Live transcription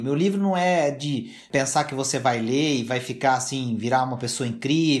Meu livro não é de pensar que você vai ler e vai ficar assim, virar uma pessoa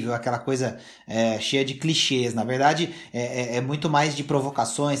incrível, aquela coisa cheia de clichês. Na verdade, é muito mais de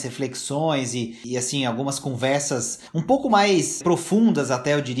provocações, reflexões e assim, algumas conversas um pouco mais profundas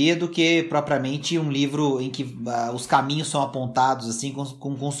até, eu diria, do que propriamente um livro em que os caminhos são apontados assim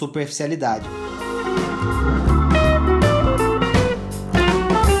com superficialidade.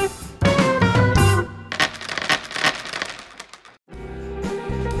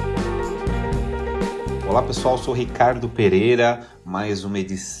 Olá pessoal, sou Ricardo Pereira, mais uma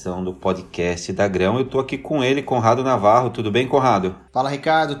edição do podcast da Grão. Eu tô aqui com ele, Conrado Navarro. Tudo bem, Conrado? Fala,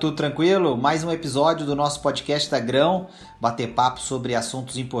 Ricardo, tudo tranquilo? Mais um episódio do nosso podcast da Grão, bater papo sobre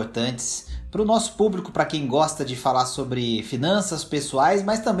assuntos importantes para o nosso público, para quem gosta de falar sobre finanças pessoais,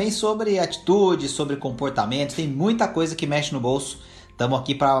 mas também sobre atitude, sobre comportamento. Tem muita coisa que mexe no bolso. Estamos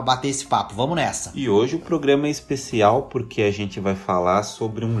aqui para bater esse papo. Vamos nessa. E hoje o programa é especial porque a gente vai falar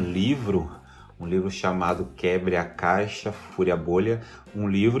sobre um livro chamado Quebre a Caixa, Fure a Bolha, um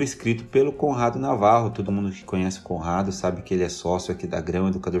livro escrito pelo Conrado Navarro. Todo mundo que conhece o Conrado sabe que ele é sócio aqui da Grão,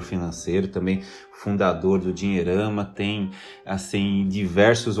 educador financeiro, também fundador do Dinheirama, tem assim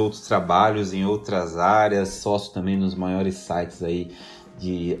diversos outros trabalhos em outras áreas, sócio também nos maiores sites aí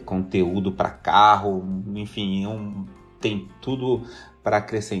de conteúdo para carro, enfim, tem tudo para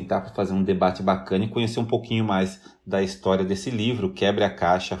acrescentar, para fazer um debate bacana e conhecer um pouquinho mais da história desse livro, Quebre a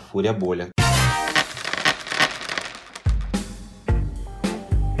Caixa, Fure a Bolha.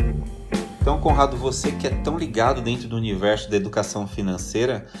 Então, Conrado, você que é tão ligado dentro do universo da educação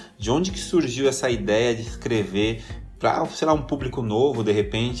financeira, de onde que surgiu essa ideia de escrever para, sei lá, um público novo, de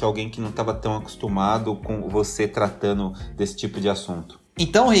repente, alguém que não estava tão acostumado com você tratando desse tipo de assunto?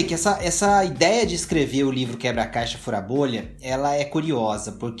 Então, Rick, essa ideia de escrever o livro Quebra a Caixa, Fura a Bolha, ela é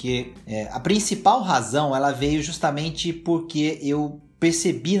curiosa, porque a principal razão ela veio justamente porque eu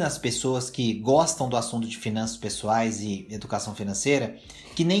percebi nas pessoas que gostam do assunto de finanças pessoais e educação financeira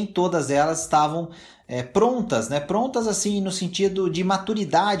que nem todas elas estavam prontas, né? Prontas assim no sentido de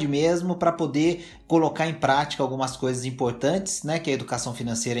maturidade mesmo para poder colocar em prática algumas coisas importantes, né? Que a educação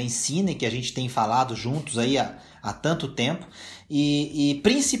financeira ensina e que a gente tem falado juntos aí há tanto tempo. E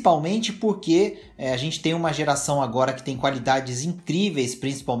principalmente porque a gente tem uma geração agora que tem qualidades incríveis,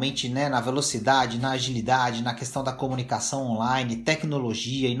 principalmente, né, na velocidade, na agilidade, na questão da comunicação online,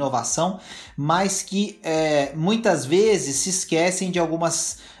 tecnologia, inovação, mas que muitas vezes se esquecem de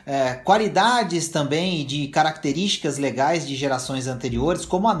algumas qualidades também, de características legais de gerações anteriores,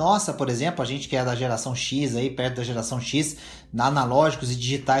 como a nossa, por exemplo, a gente que é da geração X, aí, perto da geração X, analógicos e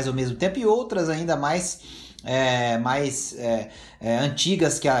digitais ao mesmo tempo, e outras ainda mais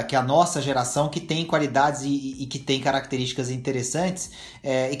antigas que a nossa geração, que tem qualidades e que tem características interessantes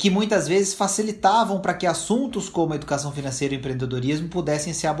e que muitas vezes facilitavam para que assuntos como educação financeira e empreendedorismo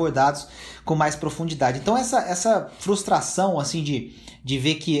pudessem ser abordados com mais profundidade. Então essa frustração assim de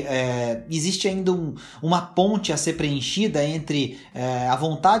ver que existe ainda uma ponte a ser preenchida entre a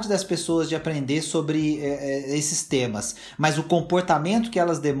vontade das pessoas de aprender sobre esses temas, mas o comportamento que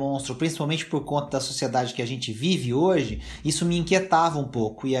elas demonstram, principalmente por conta da sociedade que a gente vive hoje, isso me inquietava um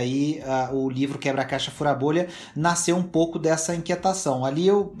pouco. E aí o livro Quebra a Caixa, Fura a Bolha nasceu um pouco dessa inquietação. Ali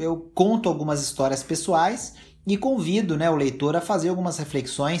eu conto algumas histórias pessoais e convido, né, o leitor a fazer algumas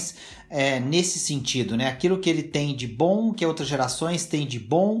reflexões nesse sentido, né? Aquilo que ele tem de bom, que outras gerações têm de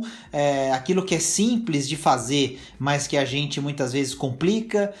bom, aquilo que é simples de fazer, mas que a gente muitas vezes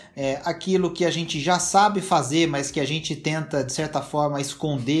complica, aquilo que a gente já sabe fazer, mas que a gente tenta, de certa forma,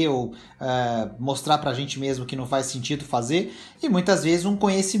 esconder ou mostrar pra gente mesmo que não faz sentido fazer, e muitas vezes um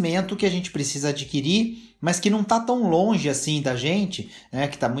conhecimento que a gente precisa adquirir, mas que não está tão longe assim da gente, né,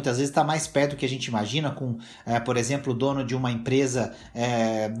 que muitas vezes está mais perto do que a gente imagina, com, por exemplo, o dono de uma empresa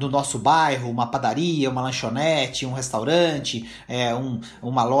do nosso bairro, uma padaria, uma lanchonete, um restaurante,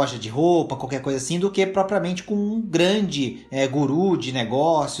 uma loja de roupa, qualquer coisa assim, do que propriamente com um grande guru de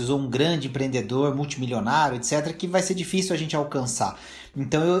negócios ou um grande empreendedor multimilionário, etc., que vai ser difícil a gente alcançar.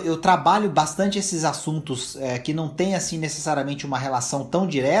 Então eu trabalho bastante esses assuntos que não tem assim necessariamente uma relação tão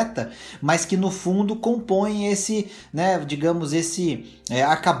direta, mas que no fundo compõem esse, né, digamos, esse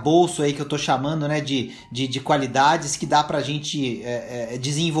arcabouço aí que eu tô chamando, né, de qualidades que dá pra gente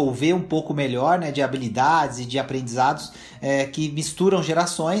desenvolver um pouco melhor, né, de habilidades e de aprendizados que misturam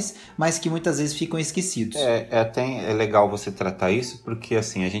gerações, mas que muitas vezes ficam esquecidos. Até legal você tratar isso, porque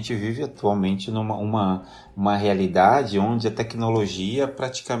assim, a gente vive atualmente numa uma realidade onde a tecnologia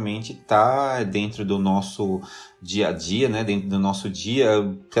praticamente está dentro do nosso dia a dia, né? Dentro do nosso dia,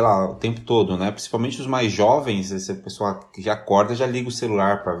 sei lá, o tempo todo, né? Principalmente os mais jovens, essa pessoa que já acorda, já liga o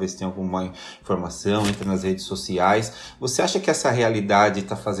celular para ver se tem alguma informação, entra nas redes sociais. Você acha que essa realidade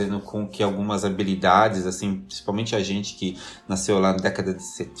está fazendo com que algumas habilidades, assim, principalmente a gente que nasceu lá na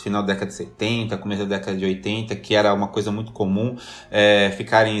final da década de 70, começo da década de 80, que era uma coisa muito comum,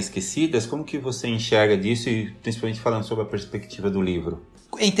 ficarem esquecidas? Como que você enxerga disso, e principalmente falando sobre a perspectiva do livro?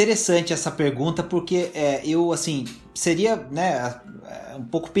 É interessante essa pergunta, porque eu, assim, seria, né, um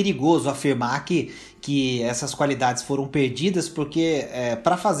pouco perigoso afirmar que essas qualidades foram perdidas, porque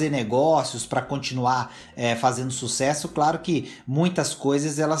para fazer negócios, para continuar fazendo sucesso, claro que muitas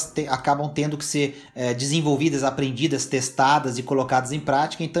coisas elas acabam tendo que ser desenvolvidas, aprendidas, testadas e colocadas em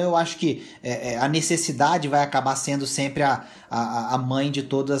prática. Então eu acho que a necessidade vai acabar sendo sempre a mãe de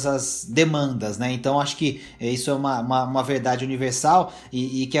todas as demandas, né? Então acho que isso é uma verdade universal,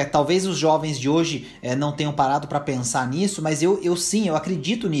 e que talvez os jovens de hoje não tenham parado para pensar nisso, mas eu sim, eu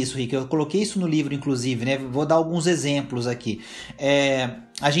acredito nisso, Rick. Eu coloquei isso no livro, inclusive, né? Vou dar alguns exemplos aqui.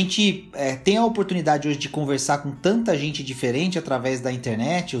 A gente tem a oportunidade hoje de conversar com tanta gente diferente através da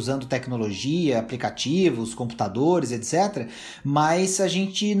internet, usando tecnologia, aplicativos, computadores, etc. Mas a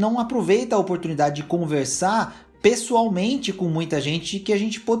gente não aproveita a oportunidade de conversar pessoalmente com muita gente que a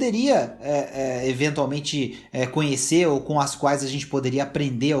gente poderia eventualmente conhecer, ou com as quais a gente poderia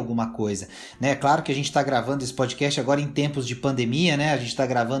aprender alguma coisa, né? Claro que a gente está gravando esse podcast agora em tempos de pandemia, né? A gente está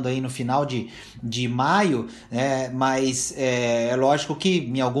gravando aí no final de maio, mas é lógico que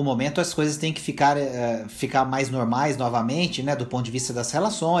em algum momento as coisas têm que ficar mais normais novamente, né? Do ponto de vista das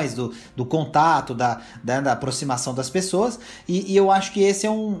relações, do contato, da aproximação das pessoas, e eu acho que esse é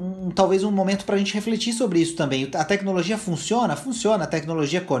talvez um momento para a gente refletir sobre isso também. A tecnologia funciona, a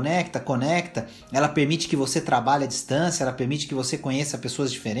tecnologia conecta, ela permite que você trabalhe à distância, ela permite que você conheça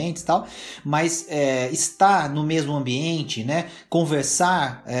pessoas diferentes e tal, mas estar no mesmo ambiente, né?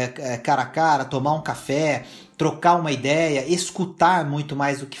 Conversar cara a cara, tomar um café, trocar uma ideia, escutar muito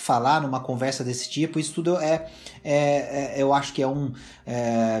mais do que falar numa conversa desse tipo, isso tudo eu acho que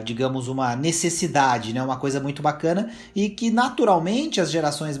digamos, uma necessidade, né? Uma coisa muito bacana, e que naturalmente as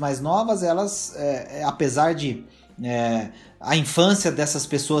gerações mais novas, elas, apesar de a infância dessas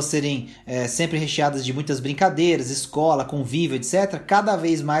pessoas serem sempre recheadas de muitas brincadeiras, escola, convívio, etc., cada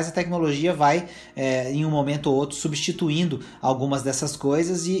vez mais a tecnologia vai, em um momento ou outro, substituindo algumas dessas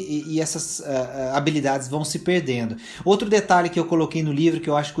coisas, e essas habilidades vão se perdendo. Outro detalhe que eu coloquei no livro, que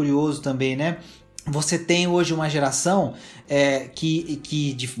eu acho curioso também, né? Você tem hoje uma geração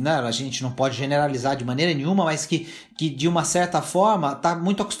a gente não pode generalizar de maneira nenhuma, mas que de uma certa forma está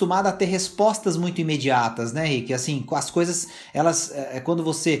muito acostumada a ter respostas muito imediatas, né, Rick? Assim, as coisas, elas, quando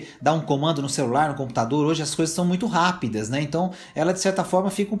você dá um comando no celular, no computador, hoje as coisas são muito rápidas, né? Então ela de certa forma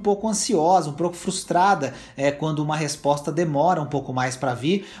fica um pouco ansiosa, um pouco frustrada quando uma resposta demora um pouco mais para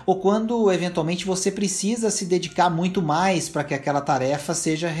vir, ou quando eventualmente você precisa se dedicar muito mais para que aquela tarefa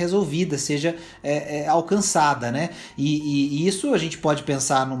seja resolvida, seja alcançada, né? E isso a gente pode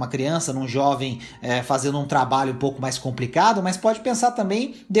pensar numa criança, num jovem fazendo um trabalho um pouco mais complicado, mas pode pensar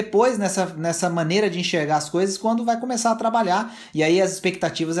também depois nessa maneira de enxergar as coisas quando vai começar a trabalhar, e aí as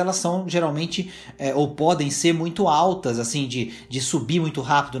expectativas elas são geralmente ou podem ser muito altas, assim, de subir muito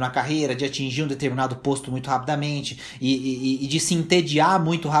rápido na carreira, de atingir um determinado posto muito rapidamente, e de se entediar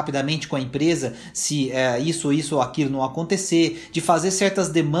muito rapidamente com a empresa se isso ou aquilo não acontecer, de fazer certas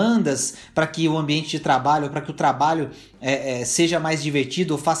demandas para que o ambiente de trabalho, para que o trabalho seja mais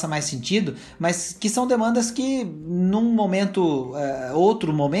divertido ou faça mais sentido, mas que são demandas que num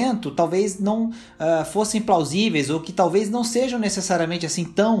outro momento, talvez não fossem plausíveis, ou que talvez não sejam necessariamente assim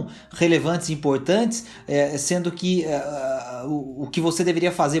tão relevantes e importantes, sendo que o que você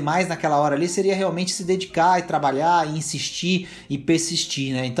deveria fazer mais naquela hora ali seria realmente se dedicar e trabalhar e insistir e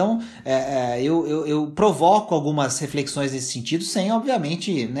persistir, né? Então eu provoco algumas reflexões nesse sentido, sem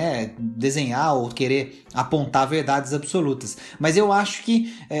obviamente, né, desenhar ou querer apontar verdades absolutas, mas eu acho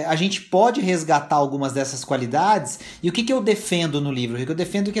que a gente pode resgatar algumas dessas qualidades. E o que eu defendo no livro? Eu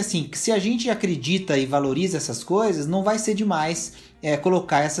defendo que, assim, que se a gente acredita e valoriza essas coisas, não vai ser demais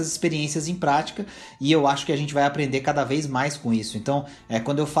colocar essas experiências em prática, e eu acho que a gente vai aprender cada vez mais com isso. Então,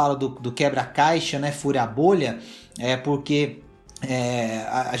 quando eu falo do quebra-caixa, né, fura a bolha, porque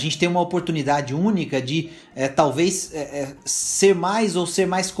a gente tem uma oportunidade única de talvez ser mais ou ser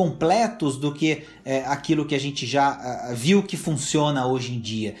mais completos do que aquilo que a gente já viu que funciona hoje em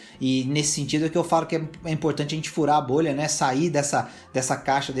dia. E nesse sentido é que eu falo que é importante a gente furar a bolha, né? Sair dessa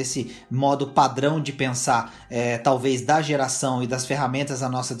caixa, desse modo padrão de pensar, talvez da geração e das ferramentas à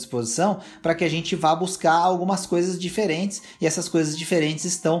nossa disposição, para que a gente vá buscar algumas coisas diferentes, e essas coisas diferentes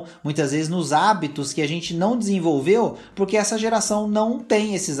estão muitas vezes nos hábitos que a gente não desenvolveu, porque essa geração não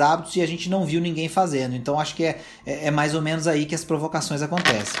tem esses hábitos e a gente não viu ninguém fazendo. Então acho que é mais ou menos aí que as provocações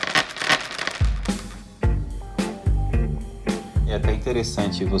acontecem. É até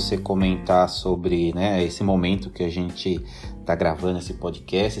interessante você comentar sobre, né, esse momento que a gente está gravando esse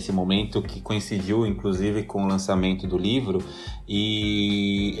podcast, esse momento que coincidiu inclusive com o lançamento do livro,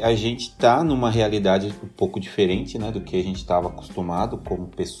 e a gente está numa realidade um pouco diferente, né, do que a gente estava acostumado como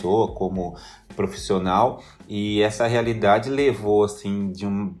pessoa, como profissional, e essa realidade levou assim,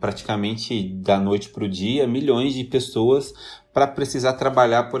 praticamente da noite para o dia, milhões de pessoas para precisar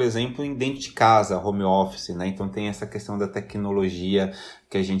trabalhar, por exemplo, dentro de casa, home office, né? Então tem essa questão da tecnologia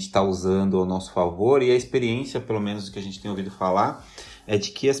que a gente está usando ao nosso favor, e a experiência, pelo menos do que a gente tem ouvido falar, é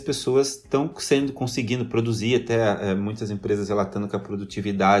de que as pessoas estão conseguindo produzir, até muitas empresas relatando que a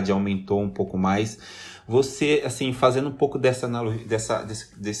produtividade aumentou um pouco mais. Você, assim, fazendo um pouco dessa analogia,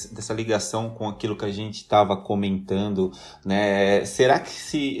 dessa ligação com aquilo que a gente estava comentando, né? Será que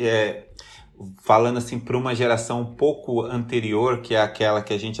falando assim para uma geração um pouco anterior, que é aquela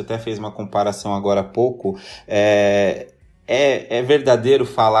que a gente até fez uma comparação agora há pouco, é verdadeiro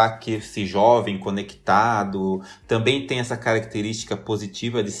falar que esse jovem conectado também tem essa característica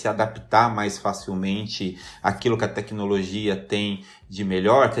positiva de se adaptar mais facilmente àquilo que a tecnologia tem de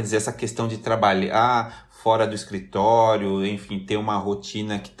melhor? Quer dizer, essa questão de trabalhar fora do escritório, enfim, ter uma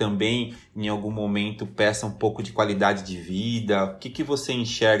rotina que também em algum momento peça um pouco de qualidade de vida. O que você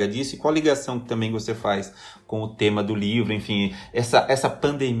enxerga disso e qual a ligação que também você faz com o tema do livro? Enfim, essa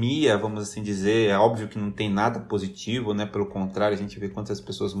pandemia, vamos assim dizer, é óbvio que não tem nada positivo, né? Pelo contrário, a gente vê quantas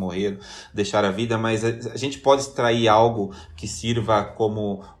pessoas morreram, deixaram a vida, mas a gente pode extrair algo que sirva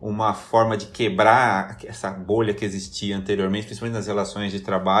como uma forma de quebrar essa bolha que existia anteriormente, principalmente nas relações de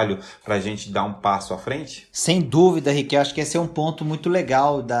trabalho, para a gente dar um passo à frente? Sem dúvida, Rick, eu acho que esse é um ponto muito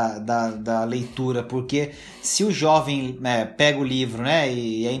legal da leitura, porque se o jovem pega o livro, né,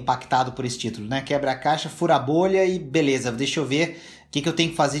 e é impactado por esse título, né, quebra a caixa, fura a bolha e beleza, deixa eu ver o que eu tenho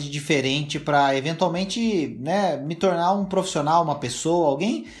que fazer de diferente para eventualmente, né, me tornar um profissional, uma pessoa,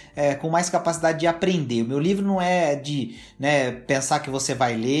 alguém com mais capacidade de aprender. O meu livro não é de, né, pensar que você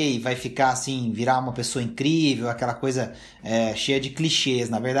vai ler e vai ficar assim, virar uma pessoa incrível, aquela coisa cheia de clichês.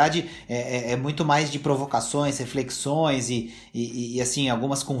 Na verdade, é muito mais de provocações, reflexões e assim,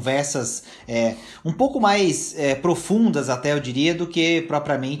 algumas conversas um pouco mais profundas até, eu diria, do que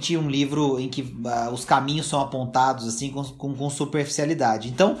propriamente um livro em que os caminhos são apontados assim com superficialidade.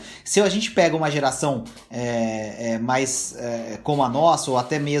 Então, se a gente pega uma geração mais como a nossa, ou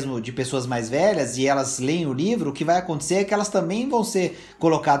até mesmo de pessoas mais velhas, e elas leem o livro, o que vai acontecer é que elas também vão ser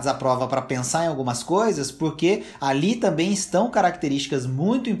colocadas à prova para pensar em algumas coisas, porque ali também estão características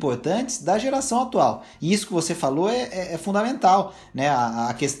muito importantes da geração atual. E isso que você falou é fundamental, né?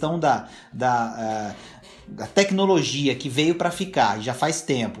 A questão da tecnologia que veio para ficar, já faz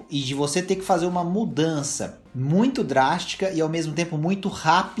tempo, e de você ter que fazer uma mudança muito drástica e ao mesmo tempo muito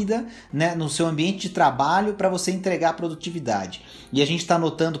rápida, né, no seu ambiente de trabalho para você entregar produtividade. E a gente está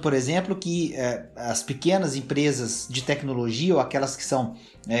notando, por exemplo, que as pequenas empresas de tecnologia, ou aquelas que são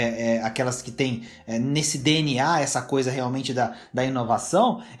aquelas que têm nesse DNA essa coisa realmente da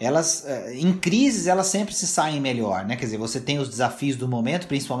inovação, elas em crises elas sempre se saem melhor, né? Quer dizer, você tem os desafios do momento,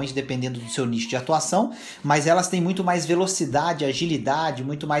 principalmente dependendo do seu nicho de atuação, mas elas têm muito mais velocidade, agilidade,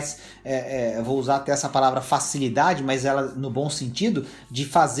 muito mais, vou usar até essa palavra facilidade, mas ela no bom sentido, de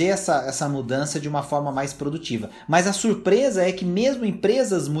fazer essa mudança de uma forma mais produtiva. Mas a surpresa é que mesmo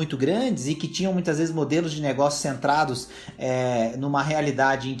empresas muito grandes e que tinham muitas vezes modelos de negócio centrados numa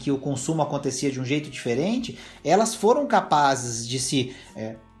realidade em que o consumo acontecia de um jeito diferente, elas foram capazes de se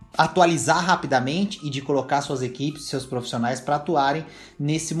atualizar rapidamente e de colocar suas equipes, seus profissionais para atuarem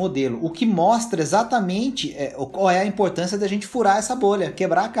nesse modelo. O que mostra exatamente qual é a importância da gente furar essa bolha,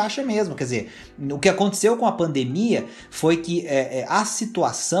 quebrar a caixa mesmo. Quer dizer, o que aconteceu com a pandemia foi que a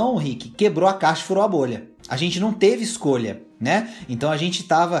situação, Rick, quebrou a caixa e furou a bolha. A gente não teve escolha. né? Então a gente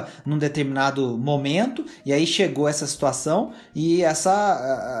estava num determinado momento e aí chegou essa situação e a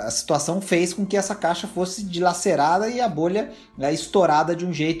situação fez com que essa caixa fosse dilacerada e a bolha estourada de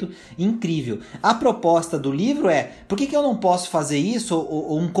um jeito incrível. A proposta do livro é: por que eu não posso fazer isso,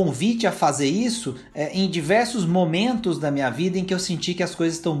 ou um convite a fazer isso em diversos momentos da minha vida em que eu senti que as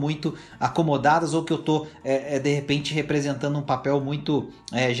coisas estão muito acomodadas ou que eu estou de repente representando um papel muito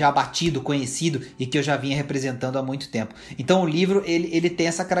já batido, conhecido e que eu já vinha representando há muito tempo. Então o livro ele tem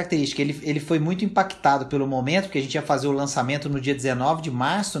essa característica, ele foi muito impactado pelo momento, porque a gente ia fazer o lançamento no dia 19 de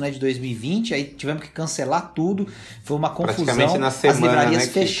março, né, de 2020, aí tivemos que cancelar tudo, foi uma confusão. Praticamente na semana, as livrarias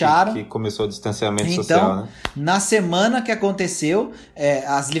fecharam. Que começou o distanciamento social, né? Na semana que aconteceu,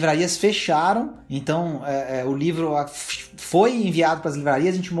 as livrarias fecharam, então o livro foi enviado para as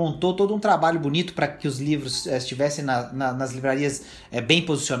livrarias, a gente montou todo um trabalho bonito para que os livros estivessem nas livrarias bem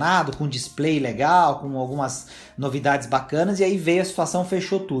posicionado, com display legal, com algumas novidades bacanas, e aí veio a situação,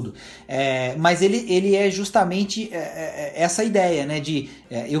 fechou tudo. Mas ele é justamente essa ideia, né, de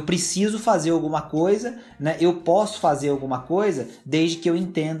eu preciso fazer alguma coisa, né, eu posso fazer alguma coisa desde que eu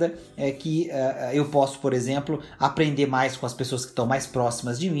entenda que eu posso, por exemplo, aprender mais com as pessoas que estão mais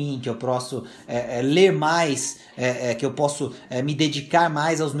próximas de mim, que eu posso ler mais, que eu posso me dedicar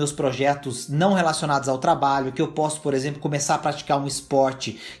mais aos meus projetos não relacionados ao trabalho, que eu posso, por exemplo, começar a praticar um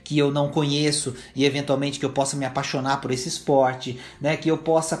esporte que eu não conheço e eventualmente que eu possa me apaixonar por esse esporte, né, que eu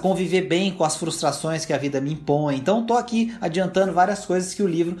possa conviver bem com as frustrações que a vida me impõe. Então estou aqui adiantando várias coisas que o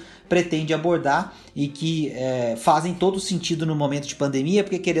livro pretende abordar e que fazem todo sentido no momento de pandemia,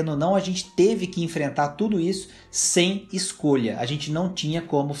 porque querendo ou não a gente teve que enfrentar tudo isso sem escolha. A gente não tinha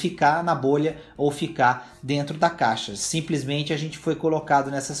como ficar na bolha ou ficar dentro da caixa. Simplesmente a gente foi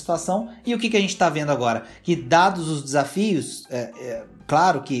colocado nessa situação e o que a gente está vendo agora? Que dados os desafios,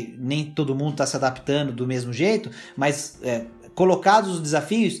 claro que nem todo mundo está se adaptando do mesmo jeito, mas colocados os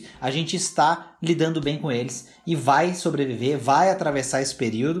desafios, a gente está lidando bem com eles e vai sobreviver, vai atravessar esse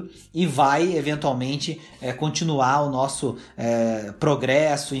período e vai eventualmente continuar o nosso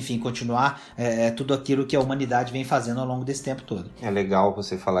progresso, enfim, continuar tudo aquilo que a humanidade vem fazendo ao longo desse tempo todo. É legal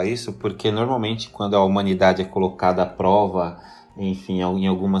você falar isso, porque normalmente quando a humanidade é colocada à prova, enfim, em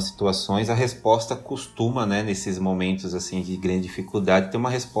algumas situações, a resposta costuma, né, nesses momentos assim de grande dificuldade, ter uma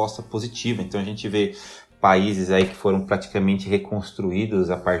resposta positiva. Então a gente vê países aí que foram praticamente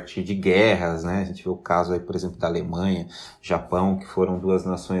reconstruídos a partir de guerras, né? A gente vê o caso aí, por exemplo, da Alemanha, Japão, que foram duas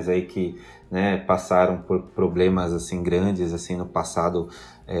nações aí que, né, passaram por problemas assim grandes assim no passado,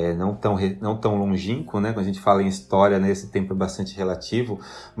 não tão longínquo, né? Quando a gente fala em história, né, esse tempo é bastante relativo.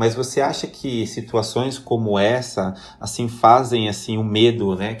 Mas você acha que situações como essa assim fazem assim o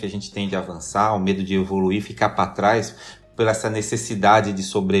medo, né, que a gente tem de avançar, o medo de evoluir, ficar para trás, por essa necessidade de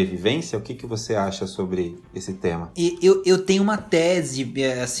sobrevivência? O que você acha sobre esse tema? Eu tenho uma tese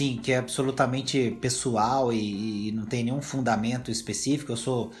assim, que é absolutamente pessoal e não tem nenhum fundamento específico.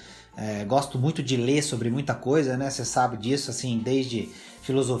 Eu gosto muito de ler sobre muita coisa, né? Você sabe disso, assim, desde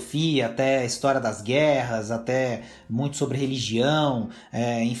filosofia até história das guerras, até muito sobre religião,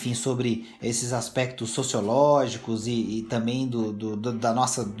 enfim, sobre esses aspectos sociológicos e também do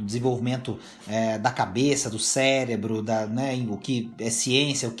nosso desenvolvimento da cabeça, do cérebro, né, o que é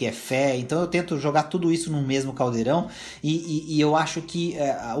ciência, o que é fé. Então eu tento jogar tudo isso no mesmo caldeirão e eu acho que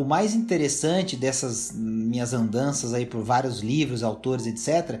o mais interessante dessas minhas andanças aí por vários livros, autores,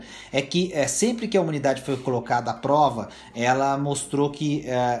 etc., é que sempre que a humanidade foi colocada à prova, ela mostrou que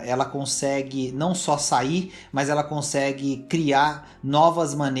ela consegue não só sair, mas ela consegue criar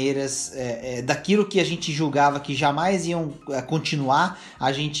novas maneiras daquilo que a gente julgava que jamais iam continuar,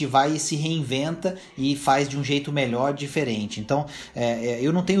 a gente vai e se reinventa e faz de um jeito melhor, diferente. Então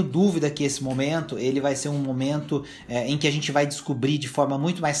eu não tenho dúvida que esse momento ele vai ser um momento em que a gente vai descobrir de forma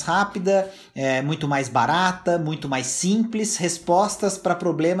muito mais rápida, muito mais barata, muito mais simples, respostas para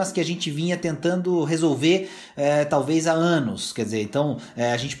problemas que a gente vinha tentando resolver talvez há anos. Quer dizer, então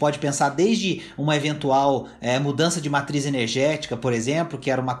a gente pode pensar desde uma eventual mudança de matriz energética, por exemplo, que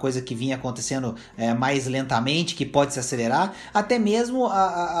era uma coisa que vinha acontecendo mais lentamente, que pode se acelerar, até mesmo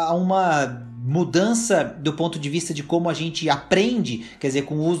a uma mudança do ponto de vista de como a gente aprende, quer dizer,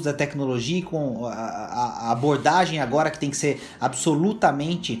 com o uso da tecnologia, com a abordagem agora que tem que ser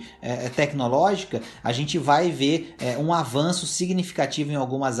absolutamente tecnológica, a gente vai ver um avanço significativo em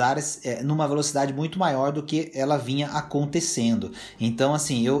algumas áreas numa velocidade muito maior do que ela vinha acontecendo. Então,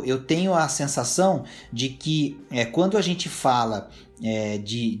 assim, eu tenho a sensação de que quando a gente fala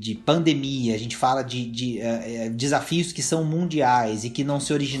de pandemia, a gente fala de desafios que são mundiais e que não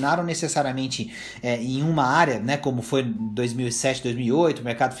se originaram necessariamente em uma área, né, como foi em 2007, 2008,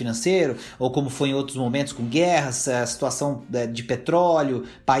 mercado financeiro, ou como foi em outros momentos com guerras, a situação de petróleo,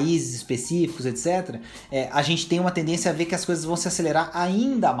 países específicos, etc., a gente tem uma tendência a ver que as coisas vão se acelerar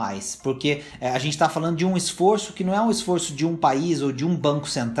ainda mais, porque a gente está falando de um esforço que não é um esforço de um país ou de um banco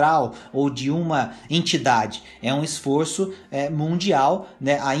central ou de uma entidade, é um esforço mundial,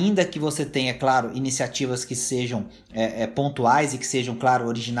 né? Ainda que você tenha, claro, iniciativas que sejam pontuais e que sejam, claro,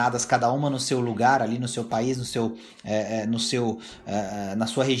 originadas cada uma no seu lugar, ali no seu país, na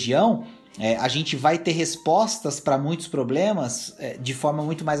sua região, a gente vai ter respostas para muitos problemas de forma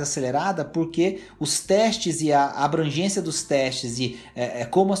muito mais acelerada, porque os testes e a abrangência dos testes e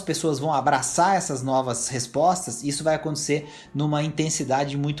como as pessoas vão abraçar essas novas respostas, isso vai acontecer numa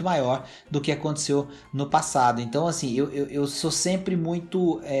intensidade muito maior do que aconteceu no passado. Então, assim, eu sou sempre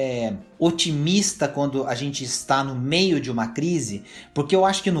muito otimista quando a gente está no meio de uma crise, porque eu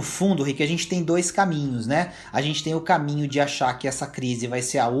acho que no fundo, Rick, a gente tem dois caminhos, né? A gente tem o caminho de achar que essa crise vai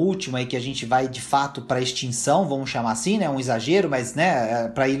ser a última e que a gente vai de fato para extinção, vamos chamar assim, né? Um exagero, mas, né,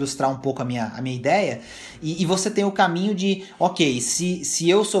 para ilustrar um pouco a minha ideia. E você tem o caminho de, ok, se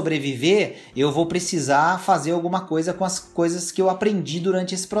eu sobreviver, eu vou precisar fazer alguma coisa com as coisas que eu aprendi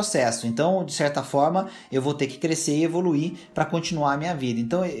durante esse processo. Então, de certa forma, eu vou ter que crescer e evoluir para continuar a minha vida.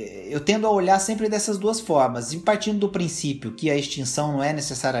 Então, eu tendo a olhar sempre dessas duas formas, e partindo do princípio que a extinção não é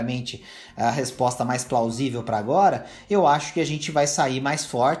necessariamente a resposta mais plausível para agora, eu acho que a gente vai sair mais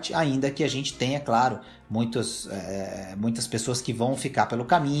forte, ainda que a gente tenha, claro, muitas pessoas que vão ficar pelo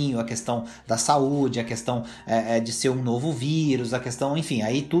caminho, a questão da saúde, a questão de ser um novo vírus, a questão, enfim,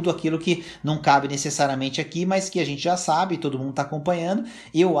 aí tudo aquilo que não cabe necessariamente aqui, mas que a gente já sabe, todo mundo está acompanhando.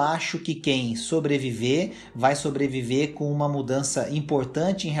 Eu acho que quem sobreviver, vai sobreviver com uma mudança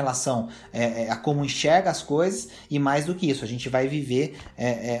importante em relação a como enxerga as coisas, e mais do que isso, a gente vai viver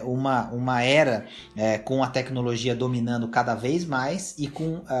uma era com a tecnologia dominando cada vez mais e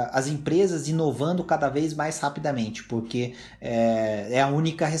com as empresas inovando cada vez mais rapidamente, porque é a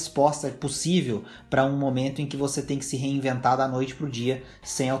única resposta possível para um momento em que você tem que se reinventar da noite para o dia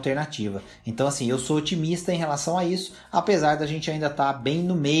sem alternativa. Então, assim, eu sou otimista em relação a isso, apesar da gente ainda estar bem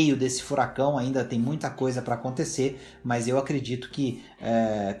no meio desse furacão, ainda tem muita coisa para acontecer, mas eu acredito que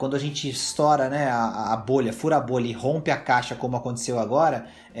quando a gente estoura, né, a bolha, fura a bolha e rompe a caixa como aconteceu agora,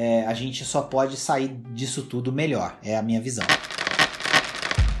 a gente só pode sair disso tudo melhor, é a minha visão.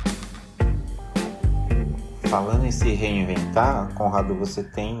 Falando em se reinventar, Conrado, você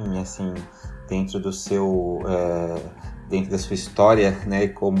tem, assim, dentro da sua história, né,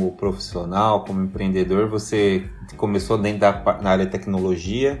 como profissional, como empreendedor, você começou dentro na área de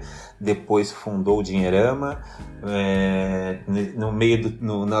tecnologia, depois fundou o Dinheirama,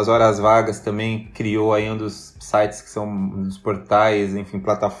 nas horas vagas também criou aí um dos sites que são dos portais, enfim,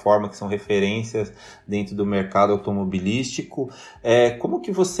 plataformas que são referências dentro do mercado automobilístico. Como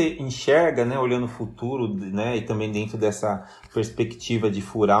que você enxerga, né, olhando o futuro, né, e também dentro dessa perspectiva de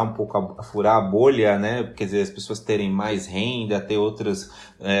furar a bolha, né, quer dizer, as pessoas terem mais renda, ter outros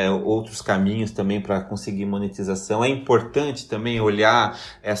caminhos também para conseguir monetização. É importante também olhar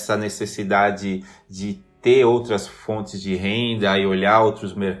essa necessidade de ter outras fontes de renda e olhar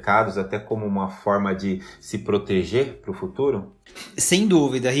outros mercados até como uma forma de se proteger para o futuro? Sem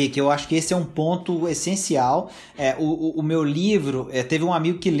dúvida, Rick, eu acho que esse é um ponto essencial. O meu livro, teve um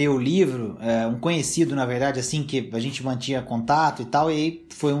amigo que leu o livro, um conhecido, na verdade, assim, que a gente mantinha contato e tal, e aí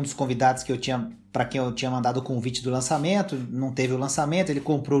foi um dos convidados para quem eu tinha mandado o convite do lançamento, não teve o lançamento, ele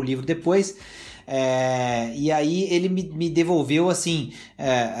comprou o livro depois. E aí ele me devolveu assim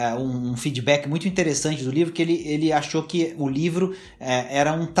um feedback muito interessante do livro, que ele achou que o livro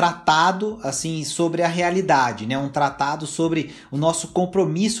era um tratado assim sobre a realidade, né? Um tratado sobre o nosso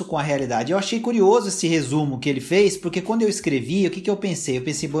compromisso com a realidade. Eu achei curioso esse resumo que ele fez, porque quando eu escrevi, o que eu pensei? Eu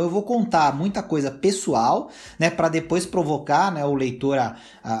pensei, bom, eu vou contar muita coisa pessoal, né, para depois provocar, né, o leitor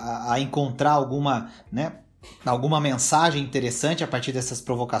a encontrar alguma mensagem interessante a partir dessas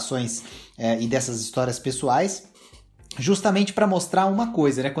provocações e dessas histórias pessoais, justamente para mostrar uma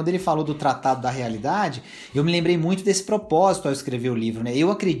coisa, né? Quando ele falou do Tratado da Realidade, eu me lembrei muito desse propósito ao escrever o livro, né? Eu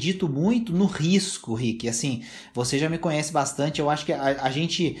acredito muito no risco, Rick. Assim, você já me conhece bastante, eu acho que a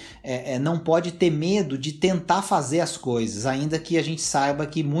gente não pode ter medo de tentar fazer as coisas, ainda que a gente saiba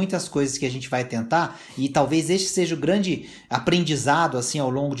que muitas coisas que a gente vai tentar, e talvez este seja o grande aprendizado, assim, ao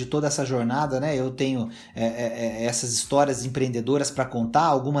longo de toda essa jornada, né? Eu tenho essas histórias empreendedoras para contar,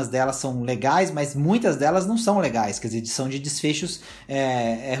 algumas delas são legais, mas muitas delas não são legais, quer dizer, são de desfechos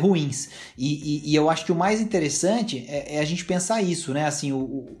ruins. E eu acho que o mais interessante é a gente pensar isso, né? Assim,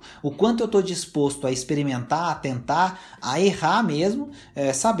 o quanto eu estou disposto a experimentar, a tentar, a errar mesmo,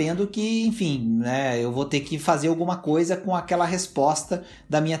 sabendo que, enfim, né, eu vou ter que fazer alguma coisa com aquela resposta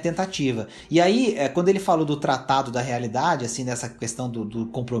da minha tentativa. E aí, quando ele falou do tratado da realidade, assim, dessa questão do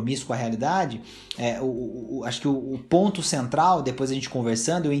compromisso com a realidade, acho que o ponto central, depois a gente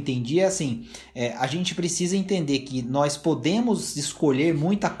conversando, eu entendi assim, a gente precisa entender que nós podemos escolher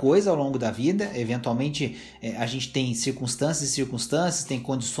muita coisa ao longo da vida, eventualmente a gente tem circunstâncias e circunstâncias, tem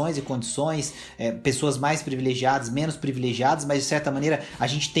condições e condições, pessoas mais privilegiadas, menos privilegiadas, mas de certa maneira a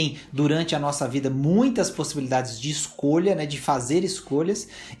gente tem durante a nossa vida muitas possibilidades de escolha, né, de fazer escolhas,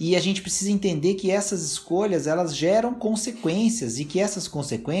 e a gente precisa entender que essas escolhas elas geram consequências e que essas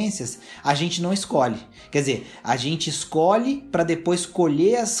consequências a gente não escolhe. Quer dizer, a gente escolhe para depois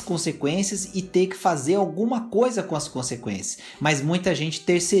colher as consequências e ter que fazer alguma coisa com as consequências. Mas muita gente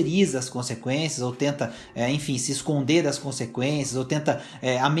terceiriza as consequências ou tenta, enfim, se esconder das consequências ou tenta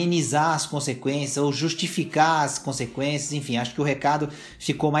amenizar as consequências ou justificar as consequências. Enfim, acho que o recado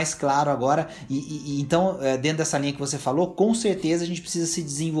ficou mais claro agora. Então, dentro dessa linha que você falou, com certeza a gente precisa se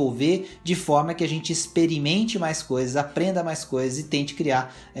desenvolver de forma que a gente experimente mais coisas, aprenda mais coisas e tente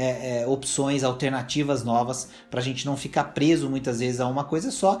criar opções, alternativas novas para a gente não ficar preso muitas vezes a uma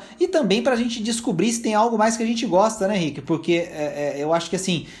coisa só e também para a gente descobrir se tem algo mais que a gente gosta, né, Rick? Porque eu acho que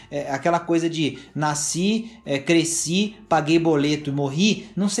assim, aquela coisa de nasci, cresci, paguei boleto e morri,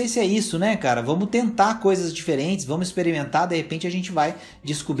 não sei se é isso, né, cara? Vamos tentar coisas diferentes, vamos experimentar, de repente a gente vai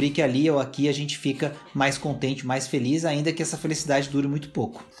descobrir que ali ou aqui a gente fica mais contente, mais feliz, ainda que essa felicidade dure muito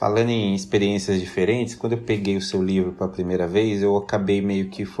pouco. Falando em experiências diferentes, quando eu peguei o seu livro pela primeira vez, eu acabei meio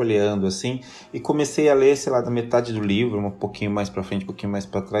que folheando assim e comecei a ler, sei lá, da metade do livro, um pouquinho mais pra frente, um pouquinho mais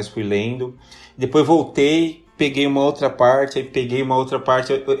pra trás, fui lendo, depois voltei, peguei uma outra parte, aí peguei uma outra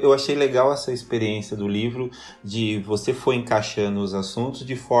parte. Eu achei legal essa experiência do livro, de você foi encaixando os assuntos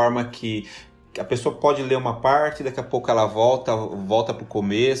de forma que a pessoa pode ler uma parte, daqui a pouco ela volta pro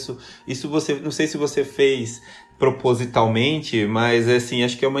começo. Isso você, não sei se você fez propositalmente, mas assim,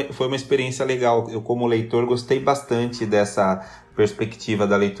 acho que foi uma experiência legal. Eu, como leitor, gostei bastante dessa perspectiva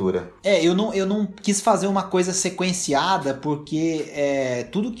da leitura. Eu não quis fazer uma coisa sequenciada, porque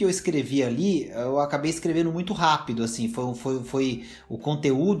tudo que eu escrevi ali, eu acabei escrevendo muito rápido, assim, foi o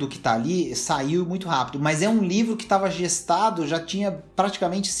conteúdo que tá ali saiu muito rápido, mas é um livro que estava gestado, já tinha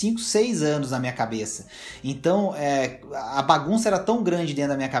praticamente 5, 6 anos na minha cabeça, então a bagunça era tão grande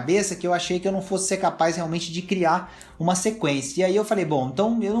dentro da minha cabeça que eu achei que eu não fosse ser capaz realmente de criar uma sequência, e aí eu falei, bom,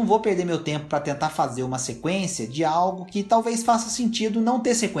 então eu não vou perder meu tempo para tentar fazer uma sequência de algo que talvez faça sentido não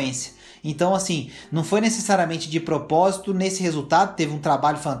ter sequência. Então, assim, não foi necessariamente de propósito nesse resultado. Teve um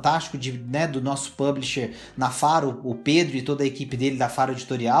trabalho fantástico do nosso publisher na Faro, o Pedro e toda a equipe dele da Faro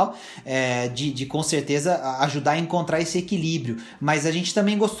Editorial, de com certeza ajudar a encontrar esse equilíbrio. Mas a gente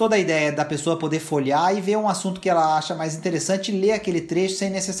também gostou da ideia da pessoa poder folhear e ver um assunto que ela acha mais interessante, ler aquele trecho sem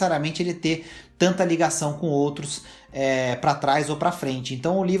necessariamente ele ter tanta ligação com outros para trás ou para frente.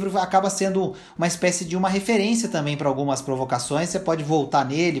 Então o livro acaba sendo uma espécie de uma referência também para algumas provocações. Você pode voltar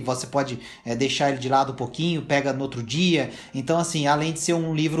nele, você pode deixar ele de lado um pouquinho, pega no outro dia. Então, assim, além de ser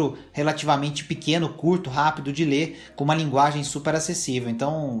um livro relativamente pequeno, curto, rápido de ler, com uma linguagem super acessível.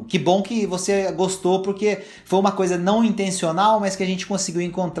 Então, que bom que você gostou, porque foi uma coisa não intencional, mas que a gente conseguiu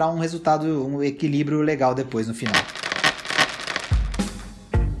encontrar um resultado, um equilíbrio legal depois no final.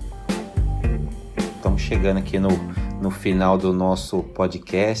 Estamos chegando aqui no final do nosso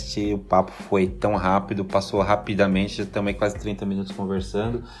podcast. O papo foi tão rápido, passou rapidamente, já estamos aí quase 30 minutos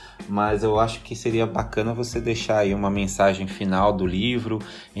conversando, mas eu acho que seria bacana você deixar aí uma mensagem final do livro,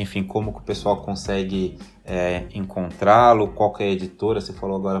 enfim, como que o pessoal consegue encontrá-lo, qual que é a editora. Você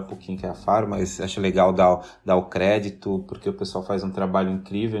falou agora há pouquinho que é a Faro, mas acho legal dar o crédito, porque o pessoal faz um trabalho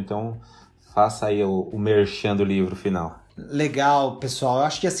incrível, então faça aí o merchan do livro final. Legal, pessoal. Eu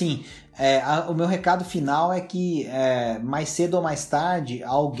acho que assim, o meu recado final é que mais cedo ou mais tarde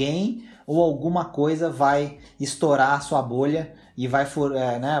alguém ou alguma coisa vai estourar a sua bolha e vai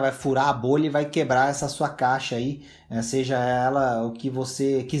furar a bolha e vai quebrar essa sua caixa aí, seja ela o que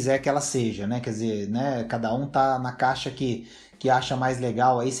você quiser que ela seja, né? Quer dizer, né? Cada um tá na caixa que acha mais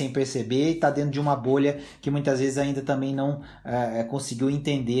legal aí sem perceber e tá dentro de uma bolha que muitas vezes ainda também não conseguiu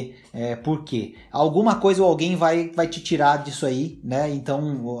entender por quê. Alguma coisa ou alguém vai te tirar disso aí, né?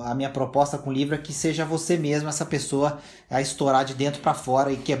 Então a minha proposta com o livro é que seja você mesmo essa pessoa a estourar de dentro para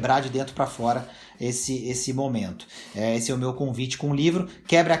fora e quebrar de dentro para fora esse momento. Esse é o meu convite com o livro.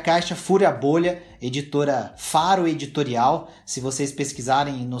 Quebre a caixa, fure a bolha editora Faro Editorial. Se vocês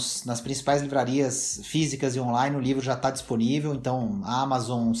pesquisarem nas principais livrarias físicas e online, o livro já está disponível. Então,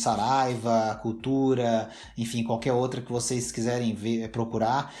 Amazon, Saraiva, Cultura, enfim, qualquer outra que vocês quiserem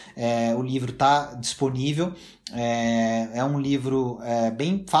procurar, o livro está disponível. É um livro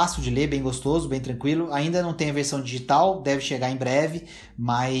bem fácil de ler, bem gostoso, bem tranquilo. Ainda não tem a versão digital, deve chegar em breve,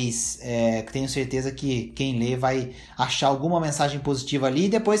 mas tenho certeza que quem lê vai achar alguma mensagem positiva ali. E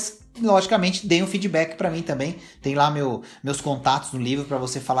depois, logicamente, deem um feedback para mim também. Tem lá meus contatos no livro para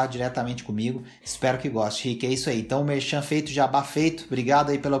você falar diretamente comigo. Espero que goste, Rick. É isso aí. Então, merchan feito, jabá feito.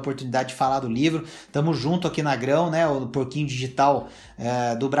 Obrigado aí pela oportunidade de falar do livro. Tamo junto aqui na Grão, né? O Porquinho Digital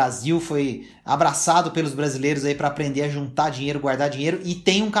do Brasil foi abraçado pelos brasileiros aí para aprender a juntar dinheiro, guardar dinheiro, e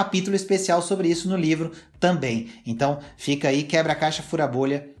tem um capítulo especial sobre isso no livro também. Então, fica aí, Quebra a Caixa, Fura a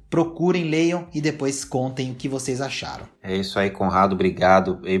Bolha. Procurem, leiam e depois contem o que vocês acharam. É isso aí, Conrado.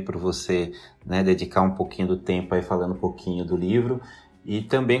 Obrigado aí por você, né, dedicar um pouquinho do tempo aí falando um pouquinho do livro. E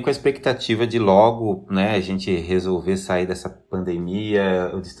também com a expectativa de logo, né, a gente resolver sair dessa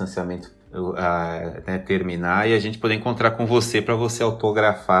pandemia, o distanciamento terminar e a gente poder encontrar com você para você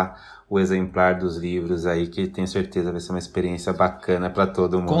autografar o exemplar dos livros aí, que tenho certeza vai ser uma experiência bacana para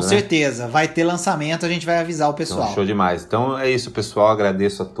todo mundo. Com certeza, vai ter lançamento, a gente vai avisar o pessoal. Então, show demais. Então é isso, pessoal,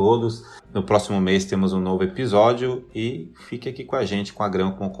 agradeço a todos. No próximo mês temos um novo episódio e fique aqui com a gente, com a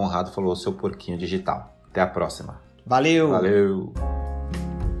Grão, como o Conrado falou, seu Porquinho Digital. Até a próxima. Valeu! Valeu!